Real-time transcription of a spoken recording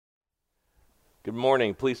Good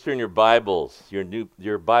morning. Please turn your Bibles to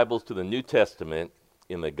the New Testament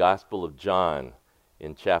in the Gospel of John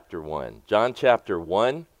in chapter 1. John chapter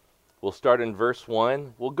 1, we'll start in verse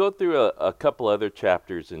 1. We'll go through a couple other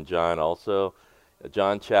chapters in John also.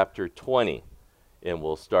 John chapter 20, and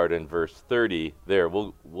we'll start in verse 30 there.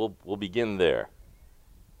 We'll begin there.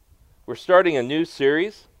 We're starting a new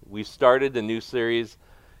series. We started a new series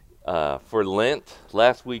for Lent.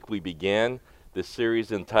 Last week we began this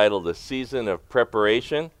series entitled A Season of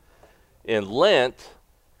Preparation. And Lent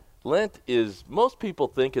is, most people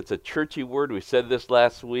think it's a churchy word. We said this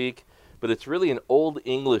last week, but it's really an Old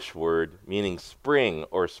English word meaning spring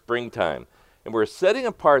or springtime. And we're setting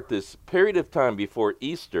apart this period of time before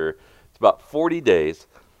Easter. It's about 40 days.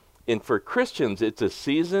 And for Christians, it's a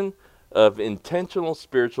season of intentional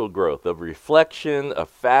spiritual growth, of reflection, of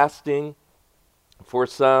fasting, for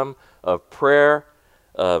some, of prayer,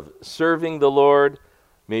 of serving the Lord,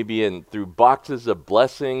 maybe through boxes of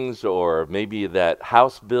blessings, or maybe that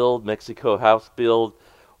house build, Mexico house build,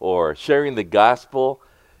 or sharing the gospel.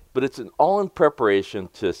 But it's all in preparation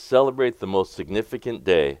to celebrate the most significant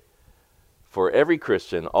day for every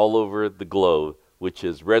Christian all over the globe, which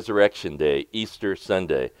is Resurrection Day, Easter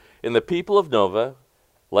Sunday. And the people of Nova,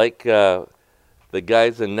 like the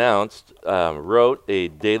guys announced, wrote a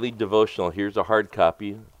daily devotional. Here's a hard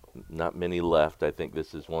copy. Not many left. I think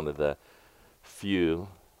this is one of the few.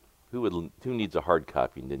 Who needs a hard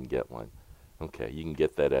copy and didn't get one? Okay, you can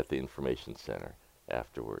get that at the information center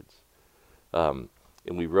afterwards. And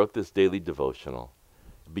we wrote this daily devotional.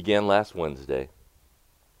 It began last Wednesday.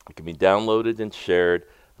 It can be downloaded and shared.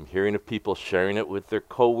 I'm hearing of people sharing it with their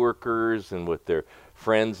coworkers and with their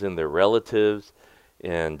friends and their relatives.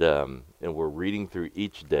 And we're reading through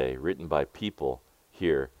each day, written by people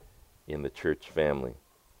here in the church family.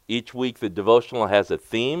 Each week the devotional has a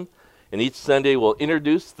theme, and each Sunday we'll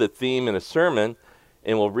introduce the theme in a sermon,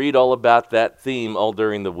 and we'll read all about that theme all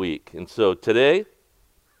during the week. And so today's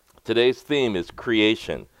theme is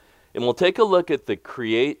creation. And we'll take a look at the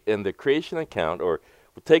creation account, or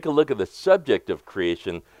we'll take a look at the subject of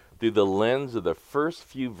creation through the lens of the first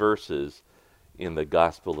few verses in the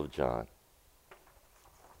Gospel of John.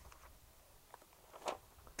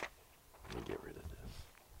 Let me get rid of this.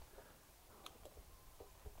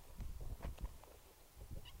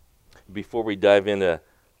 Before we dive into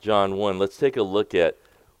John 1, let's take a look at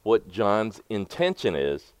what John's intention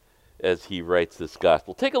is as he writes this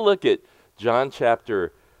gospel. Take a look at John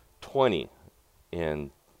chapter 20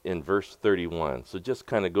 and in verse 31. So just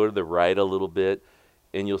kind of go to the right a little bit,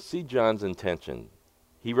 and you'll see John's intention.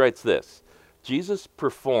 He writes this: Jesus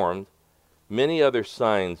performed many other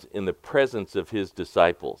signs in the presence of his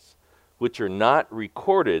disciples, which are not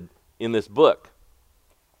recorded in this book.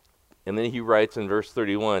 And then he writes in verse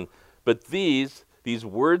 31, but these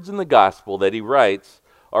words in the gospel that he writes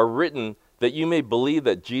are written that you may believe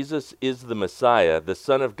that Jesus is the Messiah, the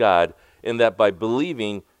Son of God, and that by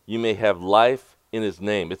believing you may have life in his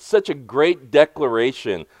name. It's such a great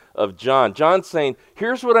declaration of John. John's saying,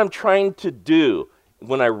 here's what I'm trying to do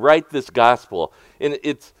when I write this gospel. And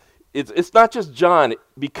it's not just John.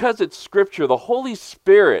 Because it's Scripture, the Holy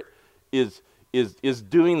Spirit is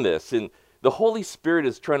doing this. And the Holy Spirit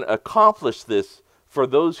is trying to accomplish this for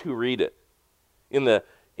those who read it. In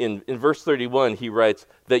verse 31, he writes,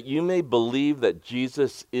 that you may believe that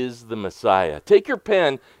Jesus is the Messiah. Take your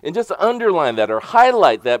pen and just underline that or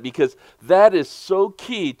highlight that, because that is so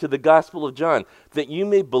key to the Gospel of John, that you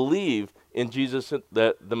may believe in Jesus,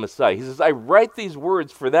 the Messiah. He says, I write these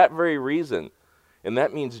words for that very reason. And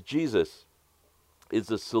that means Jesus is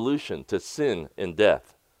the solution to sin and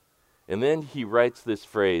death. And then he writes this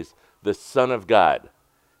phrase, the Son of God.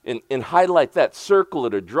 And highlight that, circle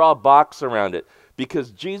it, or draw a box around it, because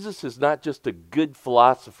Jesus is not just a good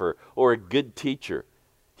philosopher or a good teacher.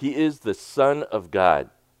 He is the Son of God.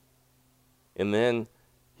 And then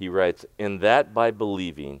he writes, and that by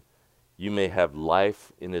believing you may have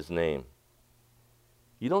life in his name.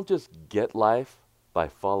 You don't just get life by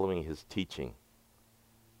following his teaching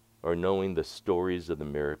or knowing the stories of the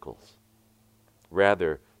miracles.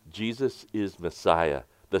 Rather, Jesus is Messiah,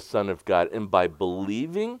 the Son of God. And by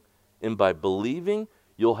believing,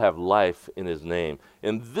 you'll have life in his name.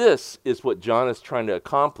 And this is what John is trying to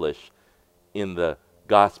accomplish in the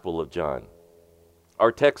Gospel of John.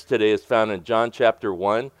 Our text today is found in John chapter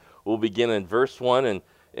 1. We'll begin in verse 1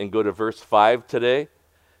 and go to verse 5 today.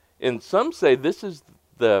 And some say this is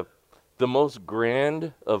the most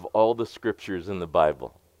grand of all the scriptures in the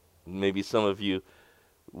Bible. Maybe some of you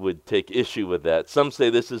would take issue with that. Some say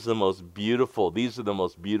this is the most beautiful. These are the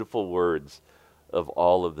most beautiful words of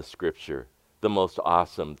all of the Scripture. The most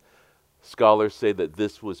awesome. Scholars say that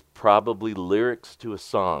this was probably lyrics to a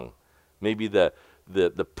song, maybe the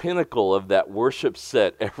pinnacle of that worship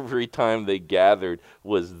set every time they gathered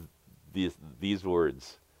was these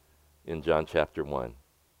words in John chapter 1.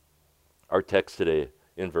 Our text today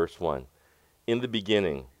in verse 1. In the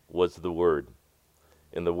beginning was the Word,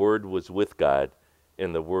 and the Word was with God,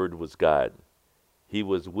 and the Word was God. He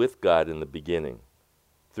was with God in the beginning.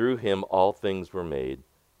 Through him all things were made.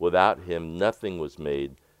 Without him nothing was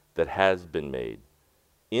made that has been made.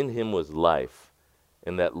 In him was life,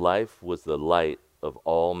 and that life was the light of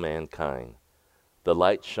all mankind. The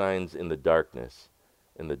light shines in the darkness,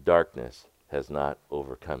 and the darkness has not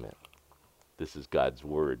overcome it. This is God's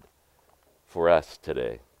word for us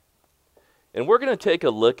today. And we're going to take a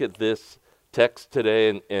look at this text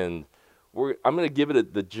today, and I'm going to give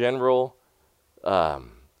it the general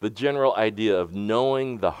idea of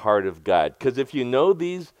knowing the heart of God. Because if you know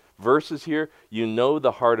these verses here, you know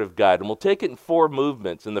the heart of God. And we'll take it in 4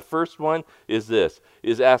 movements. And the first one is this,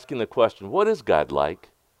 is asking the question, what is God like?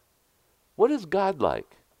 What is God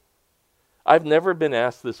like? I've never been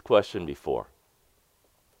asked this question before.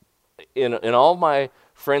 In all my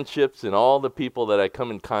friendships and all the people that I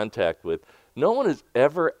come in contact with, no one has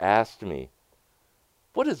ever asked me,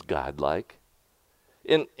 what is God like?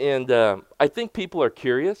 And I think people are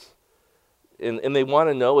curious, and they want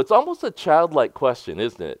to know. It's almost a childlike question,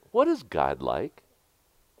 isn't it? What is God like?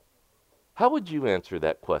 How would you answer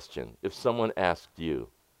that question if someone asked you,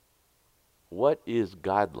 what is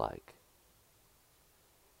God like?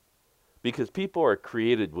 Because people are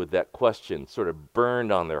created with that question sort of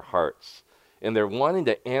burned on their hearts, and they're wanting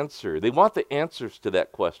to answer. They want the answers to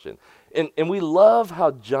that question. And we love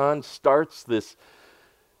how John starts this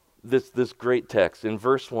great text in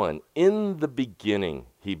verse 1. In the beginning,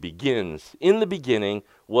 he begins. In the beginning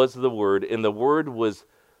was the Word, and the Word was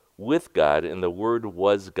with God, and the Word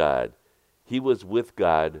was God. He was with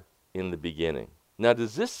God in the beginning. Now,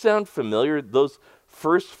 does this sound familiar? Those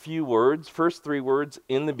first 3 words,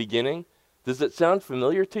 in the beginning, does it sound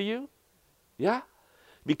familiar to you? Yeah?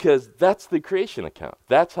 Because that's the creation account.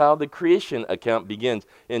 That's how the creation account begins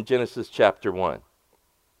in Genesis chapter 1.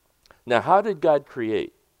 Now, how did God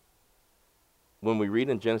create? When we read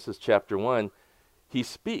in Genesis chapter 1, he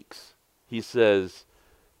speaks. He says,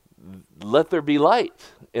 let there be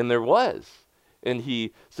light, and there was. And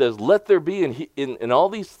he says, let there be, and all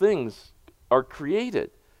these things are created.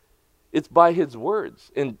 It's by his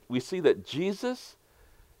words. And we see that Jesus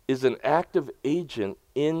is an active agent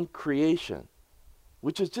in creation,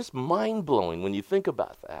 which is just mind-blowing when you think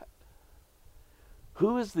about that.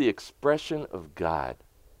 Who is the expression of God?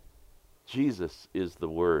 Jesus is the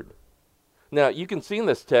Word. Now, you can see in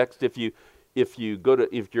this text, if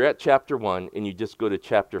you're at chapter 1 and you just go to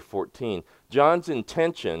chapter 14, John's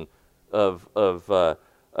intention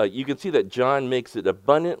you can see that John makes it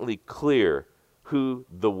abundantly clear who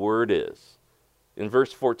the Word is. In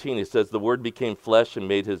verse 14, he says, the Word became flesh and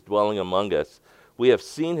made his dwelling among us. We have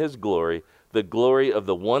seen his glory, the glory of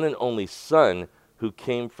the one and only Son who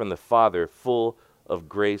came from the Father, full of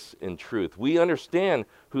grace and truth. We understand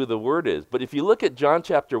who the Word is. But if you look at John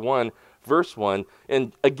chapter 1, verse 1,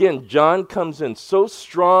 and again, John comes in so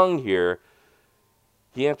strong here,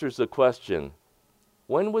 he answers the question,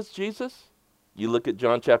 when was Jesus? You look at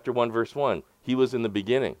John chapter 1, verse 1. He was in the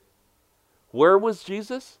beginning. Where was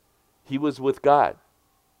Jesus? He was with God.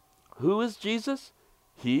 Who is Jesus?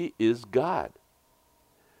 He is God.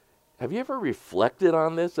 Have you ever reflected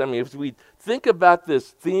on this? I mean, if we think about this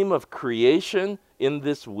theme of creation in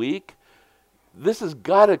this week, this has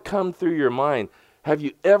got to come through your mind. Have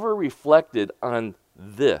you ever reflected on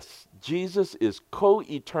this? Jesus is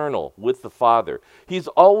co-eternal with the Father. He's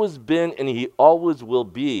always been and he always will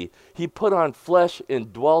be. He put on flesh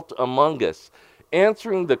and dwelt among us,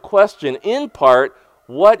 answering the question in part,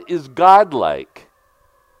 what is God like?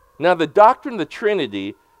 Now, the doctrine of the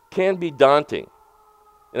Trinity can be daunting.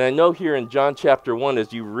 And I know here in John chapter 1,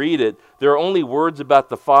 as you read it, there are only words about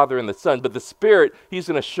the Father and the Son, but the Spirit, he's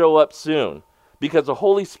going to show up soon, because the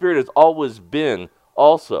Holy Spirit has always been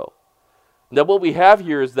also. Now, what we have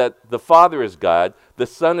here is that the Father is God, the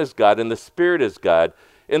Son is God, and the Spirit is God.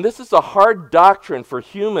 And this is a hard doctrine for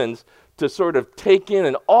humans to sort of take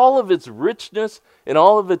in all of its richness and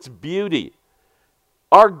all of its beauty.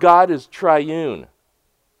 Our God is triune.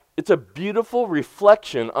 It's a beautiful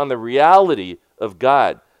reflection on the reality of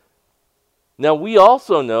God. Now, we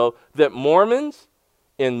also know that Mormons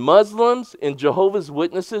and Muslims and Jehovah's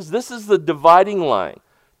Witnesses, this is the dividing line.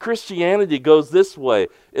 Christianity goes this way,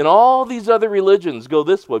 and all these other religions go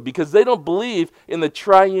this way because they don't believe in the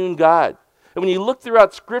triune God. And when you look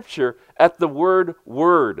throughout Scripture at the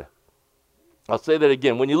word, I'll say that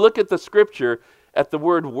again. When you look at the scripture, at the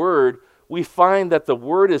word, we find that the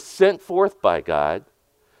word is sent forth by God.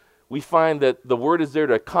 We find that the word is there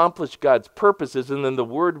to accomplish God's purposes, and then the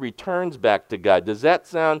word returns back to God. Does that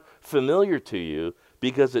sound familiar to you?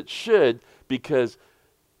 Because it should, because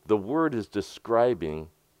the word is describing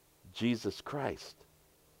Jesus Christ.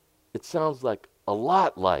 It sounds like a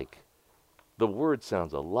lot like, the word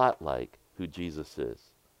sounds a lot like who Jesus is.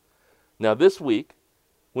 Now this week,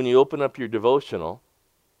 when you open up your devotional,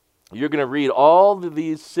 you're going to read all of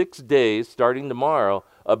these 6 days, starting tomorrow,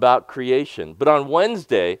 about creation. But on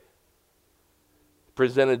Wednesday,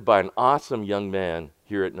 presented by an awesome young man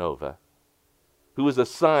here at Nova, who was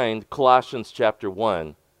assigned Colossians chapter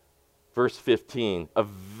 1, verse 15, a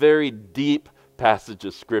very deep passage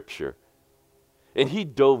of Scripture. And he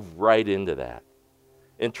dove right into that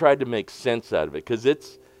and tried to make sense out of it, because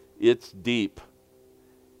it's deep.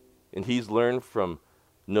 And he's learned from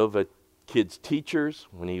Nova Kids teachers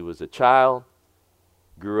when he was a child,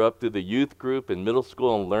 grew up through the youth group in middle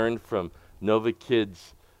school, and learned from Nova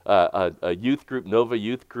Kids, a youth group, Nova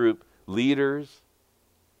youth group leaders,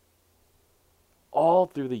 all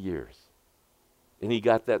through the years. And he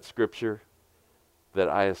got that scripture that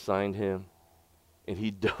I assigned him, and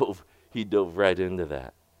he dove right into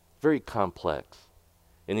that. Very complex.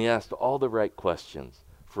 And he asked all the right questions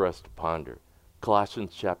for us to ponder.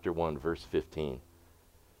 Colossians chapter 1, verse 15.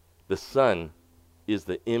 The Son is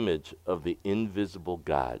the image of the invisible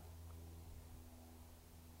God.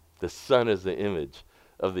 The Son is the image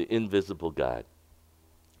of the invisible God,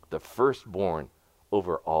 the firstborn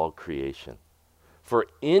over all creation. For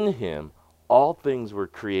in him all things were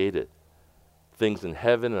created, things in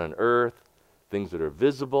heaven and on earth, things that are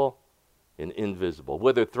visible and invisible,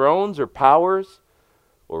 whether thrones or powers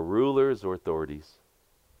or rulers or authorities.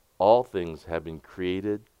 All things have been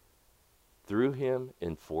created through him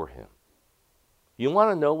and for him. You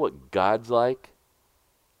want to know what God's like?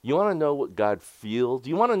 You want to know what God feels?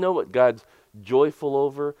 You want to know what God's joyful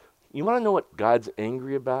over? You want to know what God's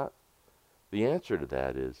angry about? The answer to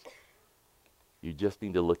that is you just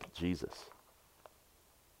need to look at Jesus.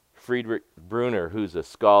 Friedrich Brunner, who's a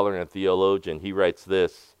scholar and a theologian, he writes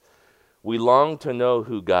this: we long to know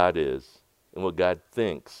who God is and what God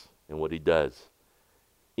thinks and what he does.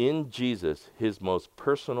 In Jesus, his most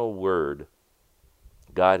personal word,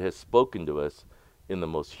 God has spoken to us in the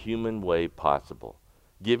most human way possible,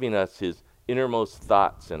 giving us his innermost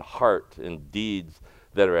thoughts and heart and deeds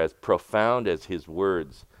that are as profound as his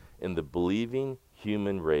words. And the believing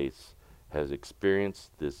human race has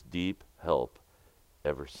experienced this deep help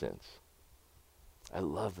ever since. I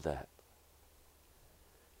love that.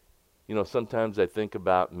 You know, sometimes I think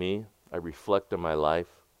about me, I reflect on my life,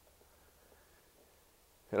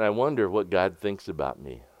 and I wonder what God thinks about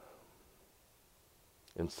me.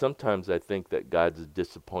 And sometimes I think that God's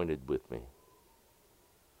disappointed with me.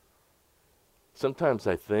 Sometimes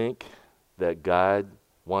I think that God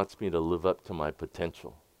wants me to live up to my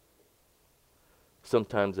potential.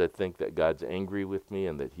 Sometimes I think that God's angry with me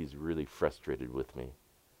and that he's really frustrated with me.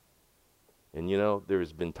 And you know,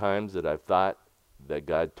 there's been times that I've thought that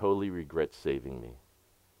God totally regrets saving me.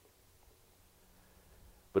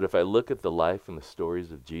 But if I look at the life and the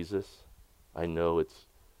stories of Jesus, I know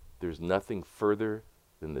there's nothing further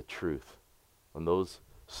than the truth on those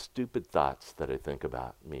stupid thoughts that I think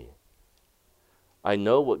about me. I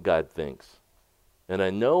know what God thinks, and I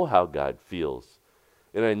know how God feels,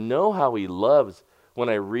 and I know how he loves when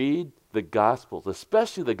I read the Gospels,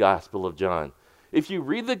 especially the Gospel of John. If you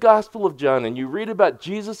read the Gospel of John and you read about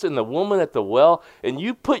Jesus and the woman at the well, and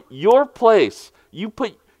you put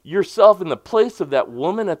yourself in the place of that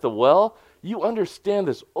woman at the well, you understand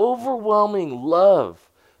this overwhelming love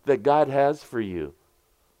that God has for you.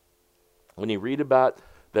 When you read about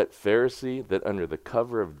that Pharisee that under the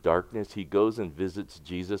cover of darkness, he goes and visits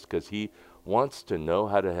Jesus because he wants to know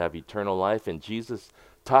how to have eternal life, and Jesus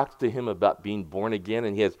talks to him about being born again,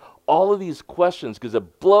 and he has all of these questions because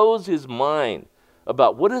it blows his mind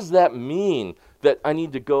about what does that mean that I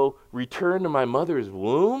need to go return to my mother's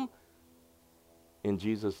womb? And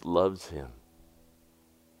Jesus loves him.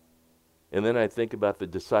 And then I think about the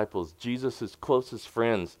disciples, Jesus' closest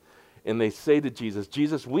friends, and they say to Jesus,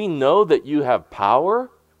 Jesus, we know that you have power,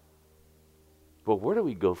 but where do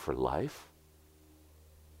we go for life?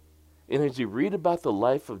 And as you read about the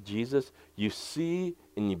life of Jesus, you see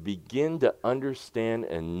and you begin to understand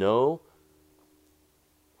and know,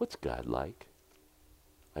 what's God like?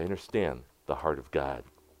 I understand the heart of God.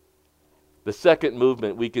 The second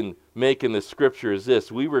movement we can make in the scripture is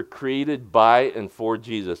this: we were created by and for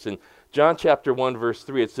Jesus. In John chapter 1, verse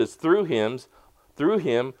 3, it says, through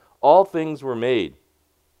him, all things were made.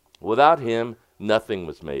 Without him, nothing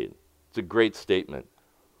was made. It's a great statement.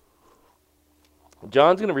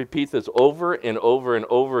 John's going to repeat this over and over and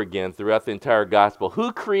over again throughout the entire gospel.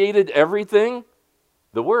 Who created everything?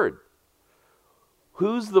 The Word.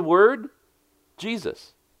 Who's the Word?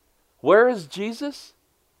 Jesus. Where is Jesus?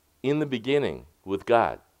 In the beginning with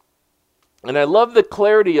God. And I love the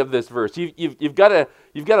clarity of this verse. You've got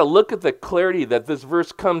to look at the clarity that this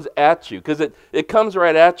verse comes at you, because it comes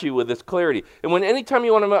right at you with this clarity. And when anytime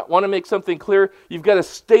you want to make something clear, you've got to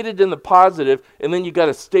state it in the positive, and then you've got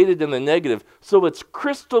to state it in the negative, so it's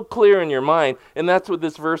crystal clear in your mind. And that's what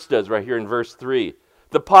this verse does right here in verse 3.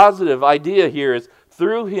 The positive idea here is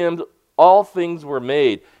through him all things were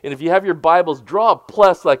made. And if you have your Bibles, draw a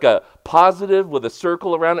plus, like a positive with a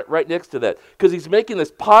circle around it right next to that, because he's making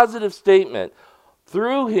this positive statement.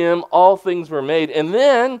 Through him all things were made. And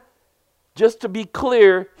then, just to be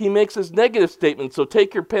clear, he makes this negative statement. So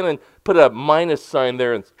take your pen and put a minus sign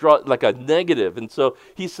there and draw it like a negative. And so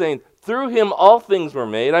he's saying, through him all things were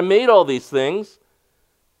made. I made all these things,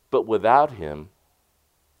 but without him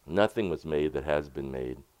nothing was made that has been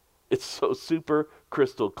made. It's so super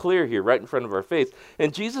crystal clear here, right in front of our face.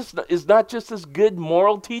 And Jesus is not just this good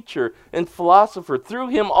moral teacher and philosopher. Through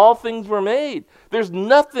him all things were made. There's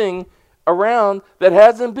nothing around that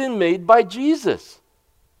hasn't been made by Jesus.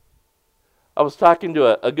 I was talking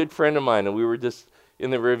to a good friend of mine, and we were just in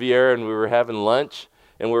the Riviera, and we were having lunch,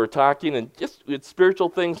 and we were talking, and just spiritual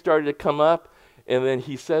things started to come up, and then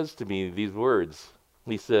he says to me these words.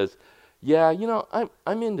 He says, yeah,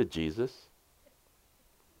 I'm into Jesus.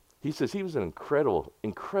 He says he was an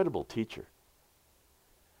incredible teacher.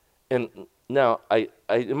 And now, I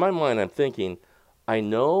in my mind, I'm thinking, I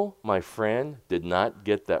know my friend did not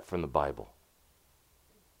get that from the Bible.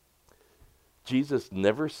 Jesus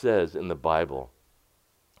never says in the Bible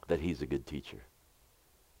that he's a good teacher,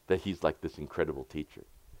 that he's like this incredible teacher.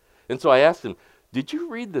 And so I asked him, did you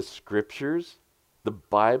read the scriptures, the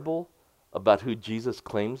Bible, about who Jesus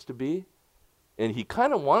claims to be? And he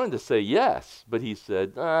kind of wanted to say yes, but he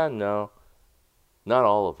said, no, not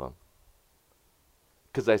all of them.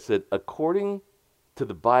 Because I said, according to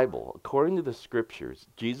the Bible, according to the scriptures,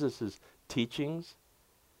 Jesus' teachings,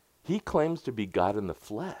 he claims to be God in the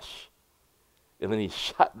flesh. And then he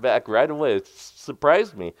shot back right away. It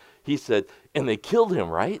surprised me. He said, and they killed him,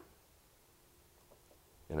 right?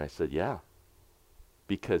 And I said, yeah,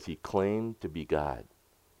 because he claimed to be God.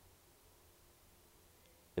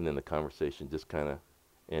 And then the conversation just kind of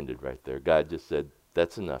ended right there. God just said,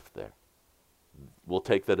 that's enough there. We'll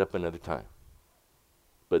take that up another time.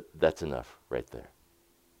 But that's enough right there.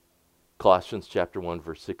 Colossians chapter 1,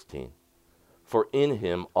 verse 16. For in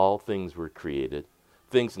him all things were created,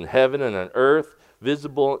 things in heaven and on earth,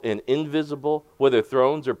 visible and invisible, whether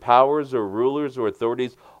thrones or powers or rulers or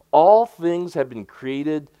authorities, all things have been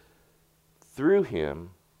created through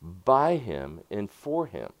him, by him, and for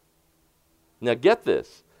him. Now get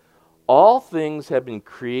this. All things have been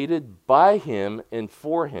created by him and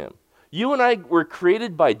for him. You and I were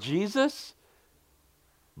created by Jesus,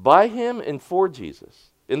 by him and for Jesus.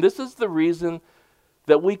 And this is the reason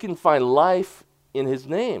that we can find life in his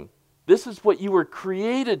name. This is what you were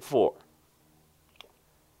created for.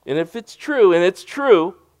 And if it's true, and it's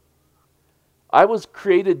true, I was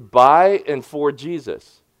created by and for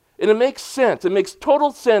Jesus. And it makes sense. It makes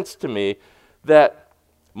total sense to me that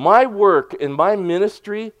my work and my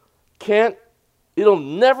ministry it'll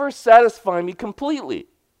never satisfy me completely.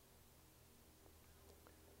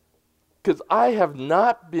 Because I have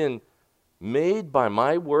not been made by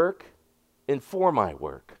my work and for my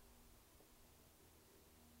work.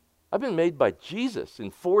 I've been made by Jesus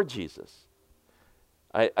and for Jesus.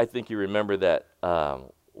 I think you remember that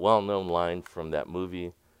well-known line from that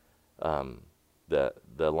movie, the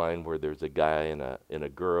line where there's a guy and a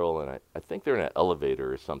girl, and I think they're in an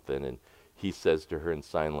elevator or something, and he says to her in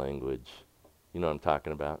sign language, you know what I'm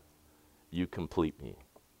talking about? You complete me.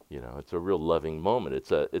 It's a real loving moment.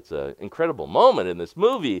 It's a incredible moment in this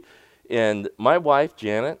movie. And my wife,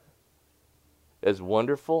 Janet, as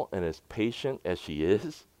wonderful and as patient as she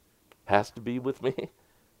is, has to be with me.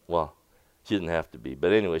 Well, she doesn't have to be,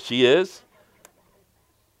 but anyway, she is.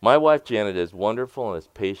 My wife, Janet, as wonderful and as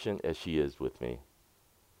patient as she is with me,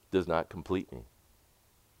 does not complete me.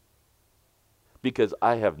 Because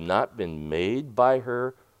I have not been made by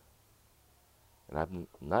her, and I'm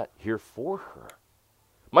not here for her.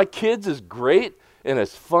 My kids is great and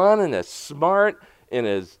as fun and as smart and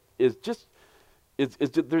they're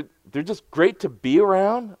just great to be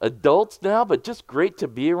around. Adults now, but just great to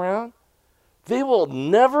be around. They will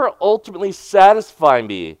never ultimately satisfy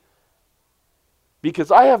me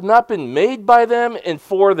because I have not been made by them and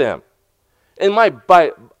for them. And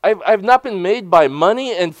I've not been made by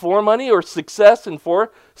money and for money or success and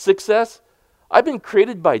for success. I've been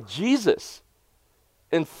created by Jesus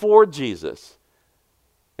and for Jesus.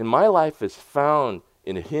 And my life is found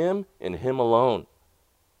in him and him alone.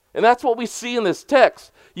 And that's what we see in this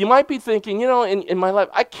text. You might be thinking, in my life,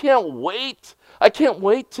 I can't wait. I can't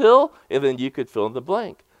wait till, and then you could fill in the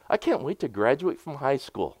blank. I can't wait to graduate from high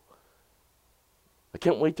school. I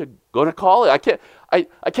can't wait to go to college.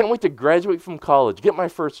 I can't wait to graduate from college, get my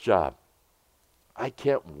first job. I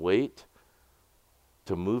can't wait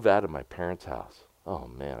to move out of my parents' house. Oh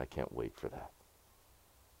man, I can't wait for that.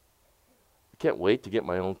 I can't wait to get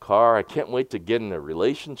my own car. I can't wait to get in a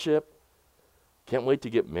relationship. Can't wait to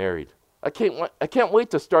get married. I can't wait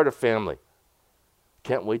to start a family.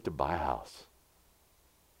 Can't wait to buy a house.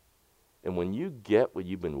 And when you get what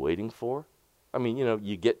you've been waiting for,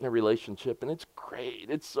 you get in a relationship and it's great.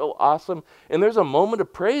 It's so awesome. And there's a moment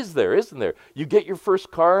of praise there, isn't there? You get your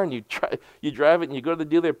first car and you drive it and you go to the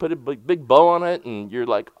dealer, put a big bow on it, and you're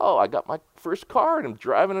like, oh, I got my first car and I'm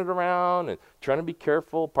driving it around and trying to be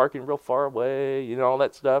careful, parking real far away, all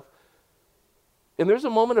that stuff. And there's a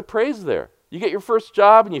moment of praise there. You get your first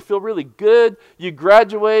job and you feel really good. You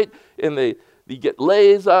graduate and you get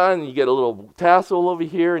lays on and you get a little tassel over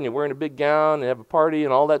here and you're wearing a big gown and have a party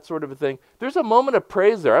and all that sort of a thing. There's a moment of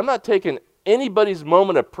praise there. I'm not taking anybody's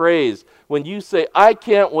moment of praise when you say, I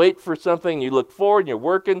can't wait for something, and you look forward and you're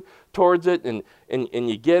working towards it and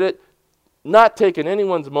you get it. Not taking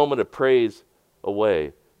anyone's moment of praise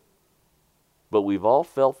away. But we've all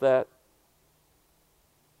felt that.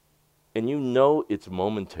 And it's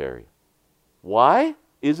momentary. Why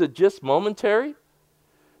is it just momentary?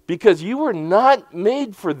 Because you were not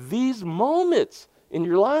made for these moments in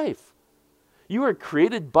your life. You were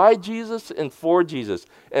created by Jesus and for Jesus.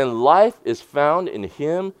 And life is found in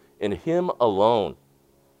him and him alone.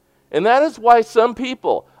 And that is why some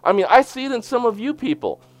people, I see it in some of you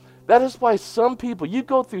people. That is why some people, you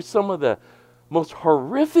go through some of the most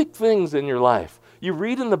horrific things in your life. You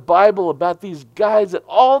read in the Bible about these guys that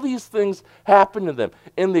all these things happen to them.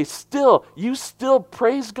 And you still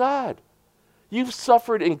praise God. You've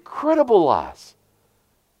suffered incredible loss,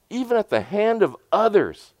 even at the hand of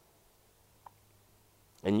others.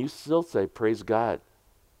 And you still say, praise God.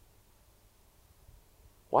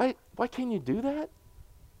 Why can't you do that?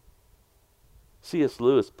 C.S.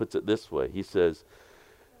 Lewis puts it this way. He says,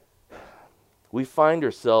 we find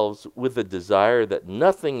ourselves with a desire that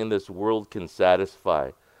nothing in this world can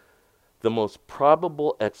satisfy. The most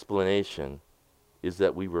probable explanation is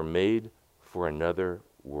that we were made for another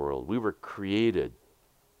world. We were created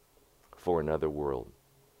for another world.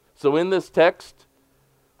 So in this text,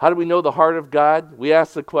 how do we know the heart of God? We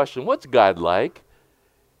ask the question, what's God like?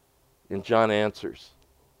 And John answers.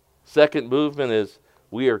 Second movement is,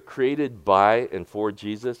 we are created by and for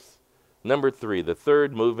Jesus. Number 3, the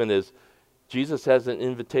third movement is, Jesus has an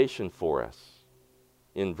invitation for us.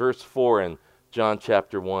 In verse 4 in John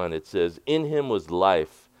chapter 1, it says, in him was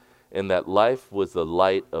life, and that life was the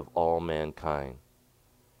light of all mankind.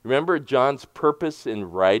 Remember John's purpose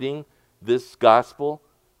in writing this gospel?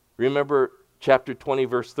 Remember chapter 20,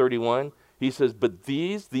 verse 31? He says, but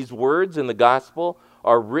these words in the gospel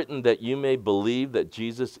are written that you may believe that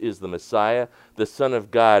Jesus is the Messiah, the Son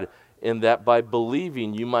of God, and that by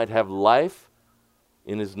believing you might have life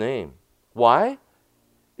in his name. Why?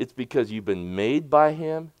 It's because you've been made by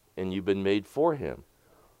him and you've been made for him.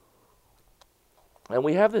 And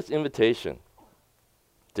we have this invitation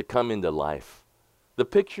to come into life. The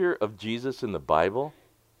picture of Jesus in the Bible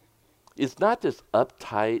is not this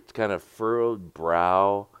uptight, kind of furrowed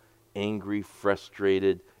brow, angry,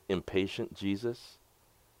 frustrated, impatient Jesus.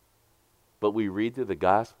 But we read through the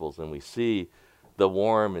Gospels and we see the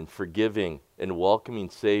warm and forgiving and welcoming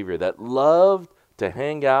Savior that loved to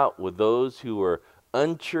hang out with those who were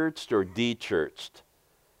unchurched or dechurched.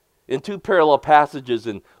 In 2 parallel passages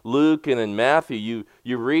in Luke and in Matthew,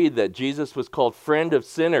 you read that Jesus was called friend of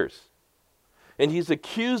sinners. And he's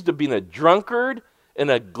accused of being a drunkard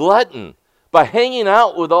and a glutton by hanging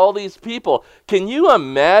out with all these people. Can you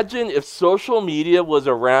imagine if social media was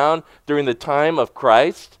around during the time of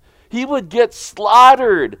Christ? He would get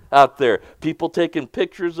slaughtered out there. People taking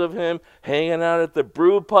pictures of him, hanging out at the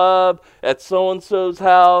brew pub, at so-and-so's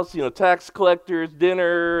house, tax collector's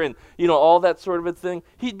dinner, and, all that sort of a thing.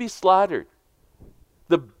 He'd be slaughtered.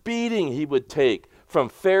 The beating he would take from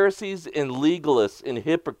Pharisees and legalists and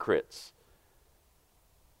hypocrites.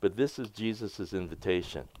 But this is Jesus'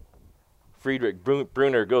 invitation. Friedrich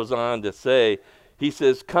Brunner goes on to say, he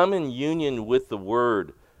says, come in union with the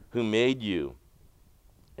Word who made you,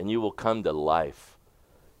 and you will come to life.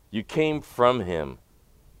 You came from him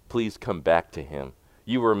please come back to him.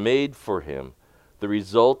 You were made for him. The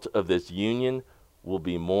result of this union will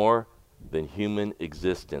be more than human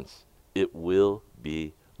existence. It will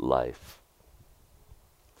be life.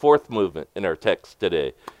 Fourth movement in our text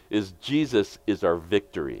today is Jesus is our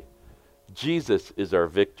victory. Jesus is our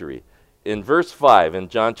victory. In verse 5 in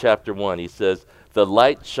John chapter 1, he says, the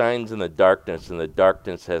light shines in the darkness, and the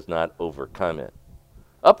darkness has not overcome it.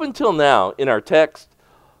 Up until now, in our text,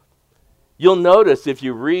 you'll notice if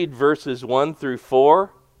you read verses 1 through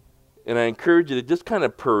 4, and I encourage you to just kind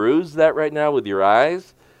of peruse that right now with your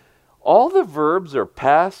eyes, all the verbs are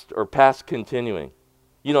past or past continuing.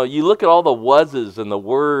 You know, you look at all the wases and the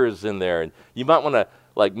weres in there, and you might want to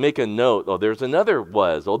like make a note. Oh, there's another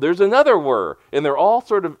was. Oh, there's another were. And they're all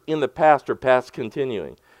sort of in the past or past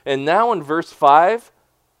continuing. And now in verse 5,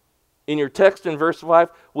 in your text in verse 5,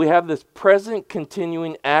 we have this present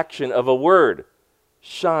continuing action of a word,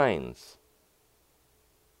 shines.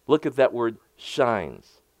 Look at that word,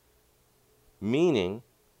 shines. Meaning,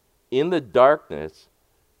 in the darkness,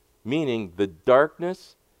 meaning the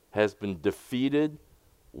darkness has been defeated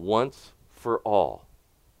once for all.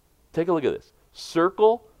 Take a look at this.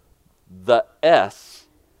 Circle the S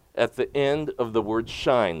at the end of the word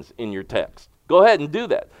shines in your text. Go ahead and do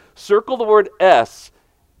that. Circle the word S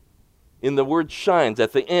in the word shines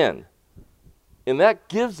at the end. And that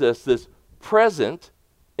gives us this present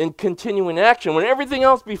and continuing action when everything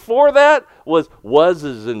else before that was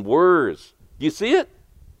wases and weres. Do you see it?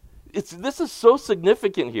 This is so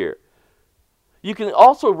significant here. You can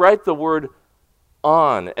also write the word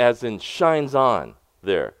on as in shines on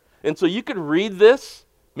there. And so you could read this,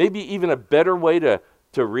 maybe even a better way to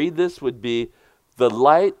read this would be, the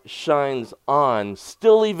light shines on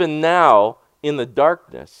still even now in the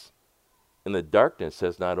darkness, and the darkness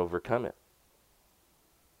has not overcome it.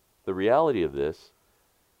 The reality of this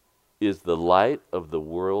is the light of the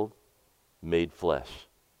world made flesh.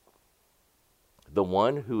 The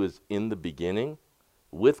one who is in the beginning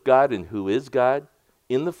with God and who is God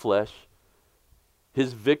in the flesh,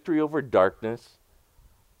 his victory over darkness,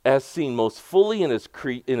 as seen most fully in his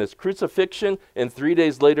crucifixion and 3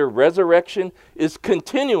 days later resurrection, is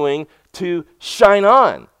continuing to shine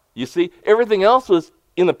on. You see, everything else was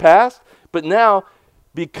in the past, but now,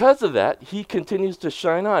 because of that, he continues to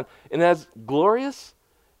shine on. And as glorious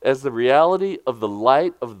as the reality of the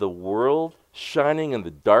light of the world shining in the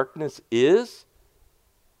darkness is,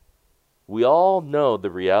 we all know the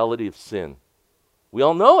reality of sin. We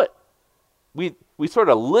all know it. We sort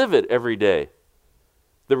of live it every day.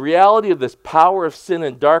 The reality of this power of sin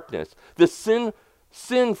and darkness. The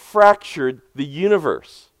sin fractured the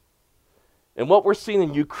universe. And what we're seeing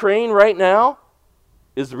in Ukraine right now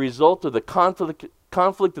is the result of the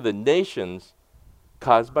conflict of the nations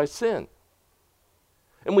caused by sin.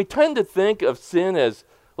 And we tend to think of sin as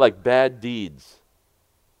like bad deeds.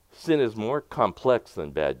 Sin is more complex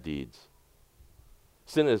than bad deeds.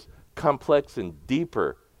 Sin is complex and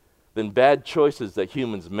deeper than bad choices that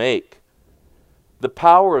humans make. The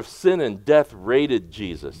power of sin and death raided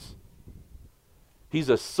Jesus. He's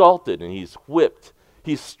assaulted and he's whipped.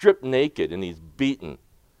 He's stripped naked and he's beaten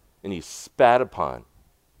and he's spat upon.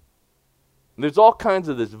 And there's all kinds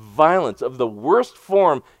of this violence of the worst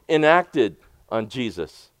form enacted on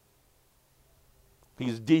Jesus.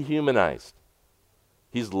 He's dehumanized.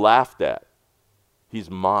 He's laughed at. He's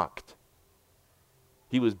mocked.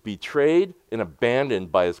 He was betrayed and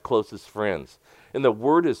abandoned by his closest friends. And the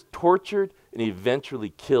word is tortured and eventually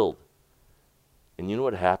killed. And you know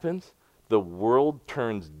what happens? The world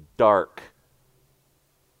turns dark.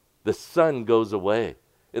 The sun goes away.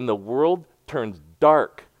 And the world turns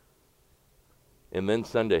dark. And then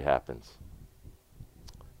Sunday happens.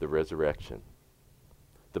 The resurrection.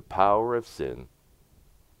 The power of sin,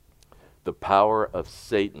 the power of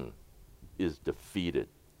Satan is defeated.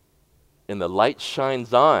 And the light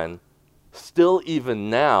shines on still even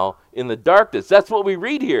now in the darkness. That's what we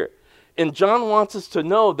read here. And John wants us to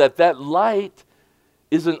know that that light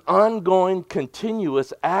is an ongoing,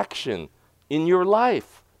 continuous action in your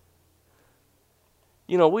life.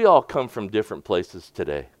 You know, we all come from different places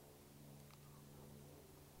today.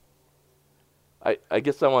 I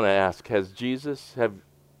guess I want to ask, has Jesus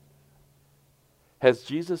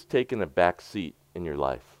taken a back seat in your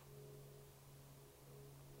life?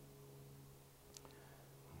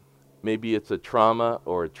 Maybe it's a trauma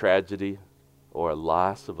or a tragedy or a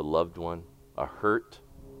loss of a loved one, a hurt.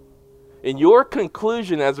 And your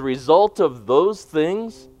conclusion as a result of those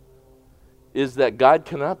things is that God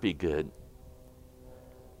cannot be good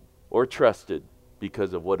or trusted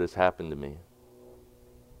because of what has happened to me.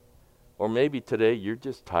 Or maybe today you're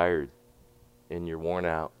just tired and you're worn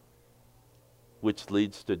out. which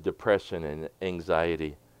leads to depression and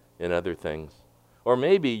anxiety and other things. Or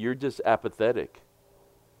maybe you're just apathetic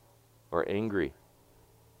or angry,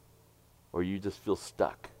 or you just feel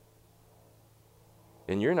stuck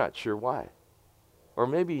and you're not sure why. Or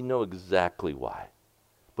maybe you know exactly why,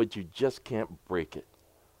 but you just can't break it.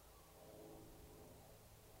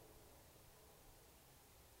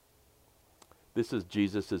 This is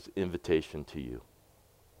Jesus' invitation to you.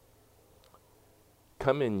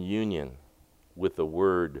 Come in union with the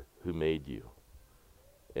Word who made you,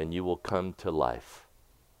 and you will come to life.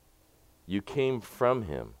 You came from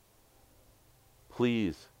Him.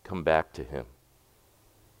 Please come back to Him.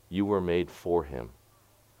 You were made for Him.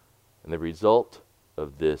 And the result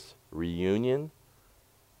of this reunion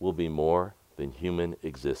will be more than human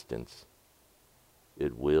existence.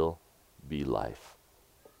 It will be life.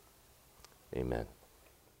 Amen.